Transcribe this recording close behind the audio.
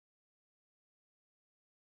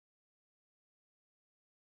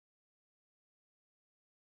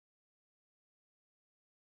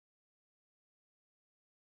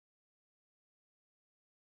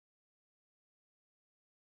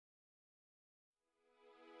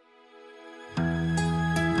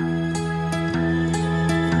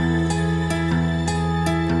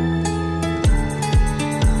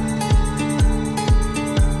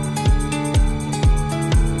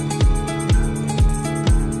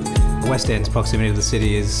The West End's proximity to the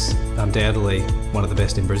city is undoubtedly one of the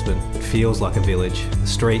best in Brisbane. It feels like a village. The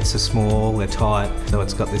streets are small, they're tight, so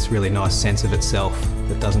it's got this really nice sense of itself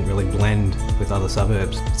that doesn't really blend with other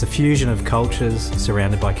suburbs. It's a fusion of cultures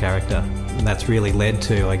surrounded by character, and that's really led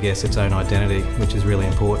to, I guess, its own identity, which is really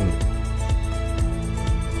important.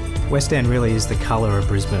 West End really is the colour of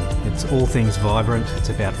Brisbane. It's all things vibrant, it's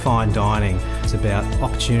about fine dining, it's about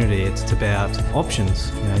opportunity, it's about options.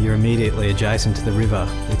 You know, you're immediately adjacent to the river,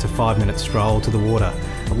 it's a 5-minute stroll to the water.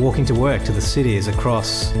 Walking to work to the city is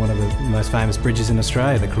across one of the most famous bridges in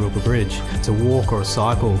Australia, the Kurilpa Bridge. It's a walk or a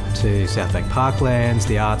cycle to South Bank Parklands,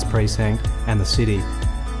 the Arts Precinct and the city.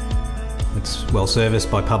 It's well serviced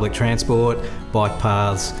by public transport, bike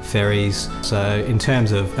paths, ferries, so in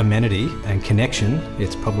terms of amenity and connection,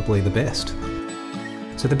 it's probably the best.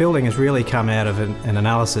 So the building has really come out of an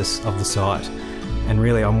analysis of the site, and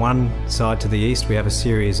really on one side to the east we have a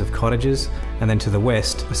series of cottages, and then to the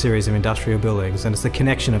west a series of industrial buildings, and it's the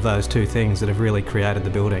connection of those two things that have really created the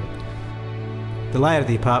building. The layout of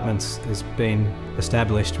the apartments has been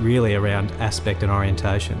established really around aspect and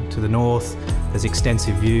orientation. To the north there's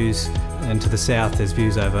extensive views, and to the south there's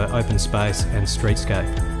views over open space and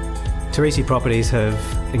streetscape. Teresi Properties have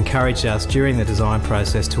encouraged us during the design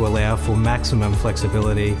process to allow for maximum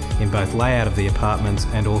flexibility in both layout of the apartments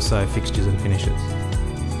and also fixtures and finishes.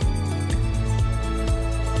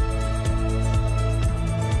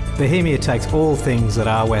 Bohemia takes all things that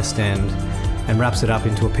are West End and wraps it up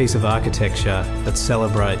into a piece of architecture that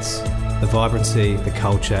celebrates the vibrancy, the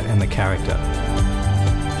culture and the character.